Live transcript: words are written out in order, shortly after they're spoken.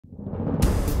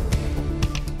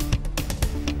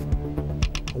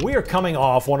We are coming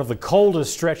off one of the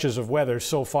coldest stretches of weather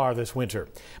so far this winter.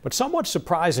 But somewhat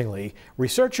surprisingly,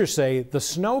 researchers say the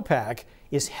snowpack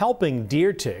is helping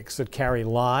deer ticks that carry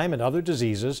Lyme and other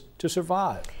diseases to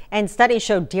survive. And studies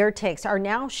show deer ticks are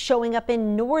now showing up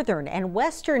in northern and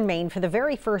western Maine for the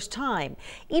very first time.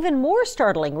 Even more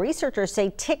startling, researchers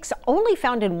say ticks only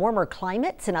found in warmer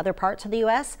climates in other parts of the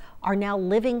U.S. are now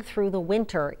living through the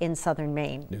winter in southern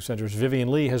Maine. News Center's Vivian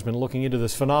Lee has been looking into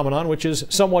this phenomenon, which is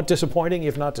somewhat disappointing,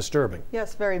 if not disturbing.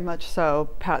 Yes, very much so,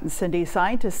 Pat and Cindy.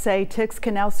 Scientists say ticks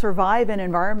can now survive in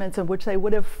environments in which they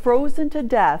would have frozen to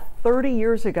death 30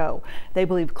 years ago. They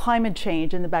believe climate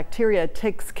change and the bacteria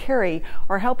ticks carry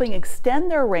are helping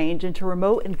extend their range into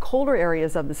remote and colder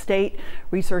areas of the state.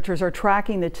 Researchers are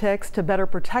tracking the ticks to better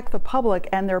protect the public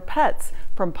and their pets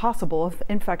from possible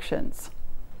infections.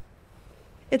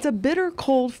 It's a bitter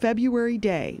cold February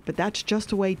day, but that's just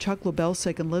the way Chuck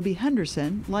Lebelsick and Libby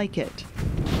Henderson like it.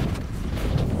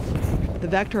 The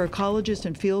vector ecologist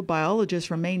and field biologist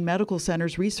from Maine Medical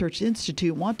Center's Research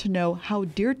Institute want to know how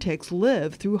deer ticks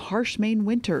live through harsh Maine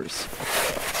winters.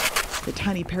 The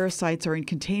tiny parasites are in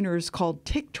containers called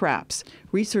tick traps.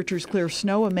 Researchers clear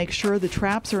snow and make sure the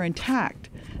traps are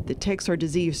intact. The ticks are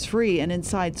disease-free and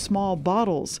inside small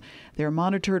bottles. They're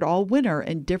monitored all winter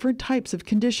in different types of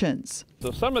conditions. So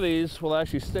some of these will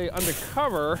actually stay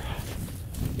undercover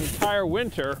the entire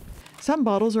winter. Some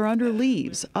bottles are under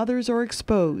leaves, others are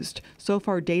exposed. So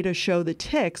far, data show the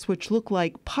ticks, which look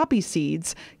like poppy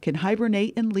seeds, can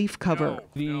hibernate in leaf cover.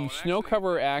 The snow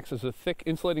cover acts as a thick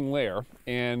insulating layer,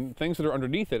 and things that are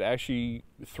underneath it actually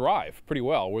thrive pretty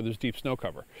well where there's deep snow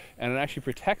cover. And it actually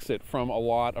protects it from a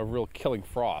lot of real killing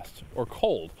frost or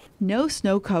cold. No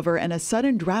snow cover and a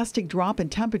sudden drastic drop in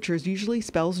temperatures usually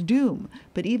spells doom,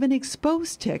 but even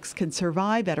exposed ticks can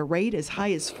survive at a rate as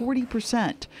high as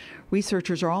 40%.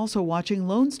 Researchers are also watching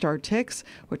Lone Star ticks,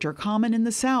 which are common in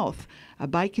the South. A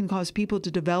bite can cause people to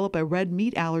develop a red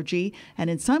meat allergy and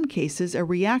in some cases a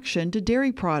reaction to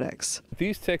dairy products.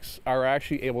 These ticks are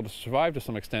actually able to survive to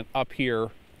some extent up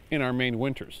here in our Maine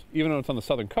winters, even though it's on the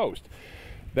southern coast.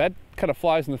 That kind of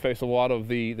flies in the face of a lot of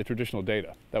the traditional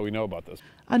data that we know about this.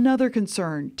 Another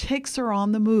concern, ticks are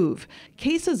on the move.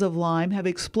 Cases of Lyme have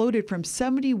exploded from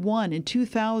 71 in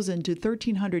 2000 to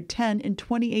 1,310 in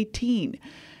 2018.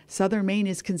 Southern Maine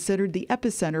is considered the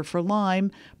epicenter for Lyme,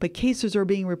 but cases are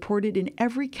being reported in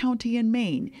every county in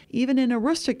Maine, even in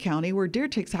Aroostook County where deer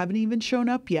ticks haven't even shown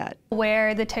up yet.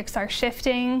 Where the ticks are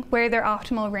shifting, where their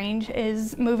optimal range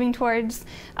is moving towards,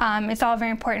 it's all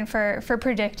very important for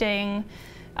predicting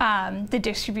the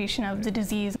distribution of the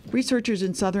disease. Researchers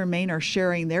in southern Maine are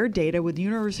sharing their data with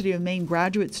University of Maine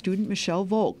graduate student Michelle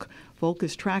Volk. Volk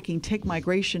is tracking tick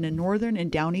migration in northern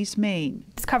and down east Maine.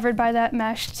 It's covered by that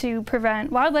mesh to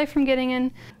prevent wildlife from getting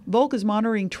in. Volk is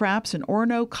monitoring traps in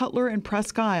Orono, Cutler, and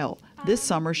Presque Isle. This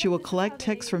summer, she will collect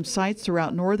ticks from sites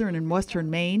throughout northern and western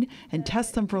Maine and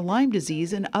test them for Lyme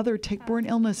disease and other tick-borne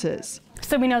illnesses.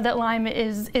 So we know that Lyme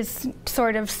is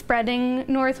sort of spreading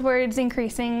northwards,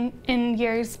 increasing in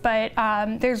years, but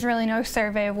there's really no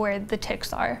survey of where the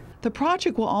ticks are. The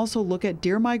project will also look at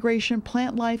deer migration,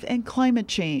 plant life, and climate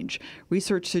change.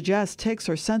 Research suggests ticks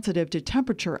are sensitive to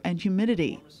temperature and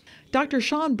humidity. Dr.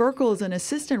 Sean Burkle is an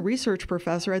assistant research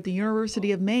professor at the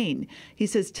University of Maine. He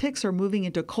says ticks are moving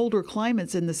into colder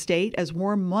climates in the state as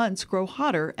warm months grow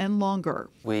hotter and longer.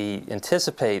 We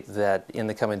anticipate that in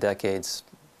the coming decades,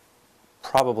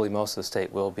 probably most of the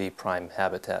state will be prime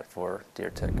habitat for deer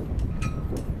tick.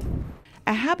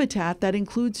 A habitat that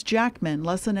includes Jackman,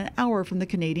 less than an hour from the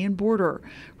Canadian border.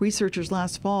 Researchers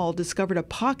last fall discovered a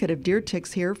pocket of deer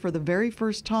ticks here for the very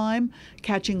first time,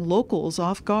 catching locals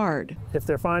off guard. If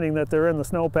they're finding that they're in the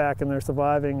snowpack and they're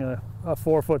surviving a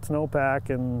 4-foot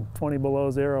snowpack and 20 below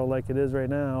zero like it is right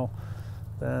now,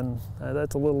 then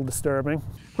that's a little disturbing.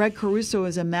 Greg Caruso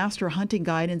is a master hunting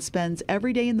guide and spends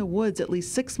every day in the woods at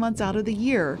least 6 months out of the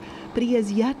year, but he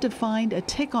has yet to find a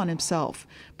tick on himself.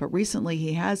 But recently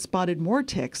he has spotted more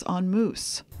ticks on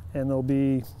moose. And there'll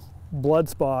be blood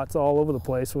spots all over the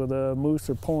place where the moose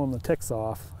are pulling the ticks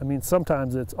off. I mean,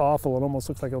 sometimes it's awful. It almost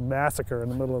looks like a massacre in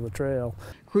the middle of the trail.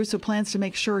 Caruso plans to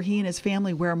make sure he and his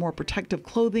family wear more protective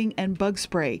clothing and bug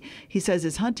spray. He says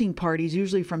his hunting parties,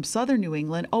 usually from southern New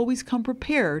England, always come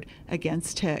prepared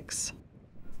against ticks.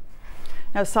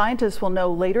 Now, scientists will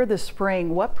know later this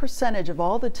spring what percentage of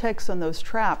all the ticks on those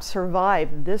traps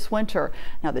survived this winter.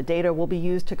 Now, the data will be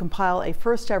used to compile a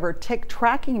first ever tick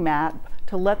tracking map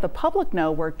to let the public know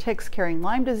where ticks carrying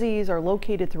Lyme disease are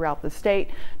located throughout the state.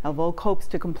 Now, Volk hopes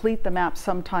to complete the map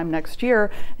sometime next year.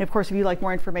 And of course, if you'd like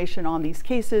more information on these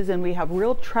cases, and we have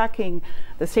real tracking,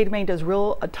 the state of Maine does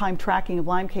real-time tracking of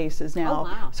Lyme cases now. Oh,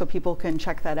 wow. So people can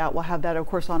check that out. We'll have that, of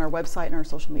course, on our website and our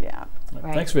social media app.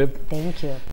 Right. Thanks, Viv. Thank you.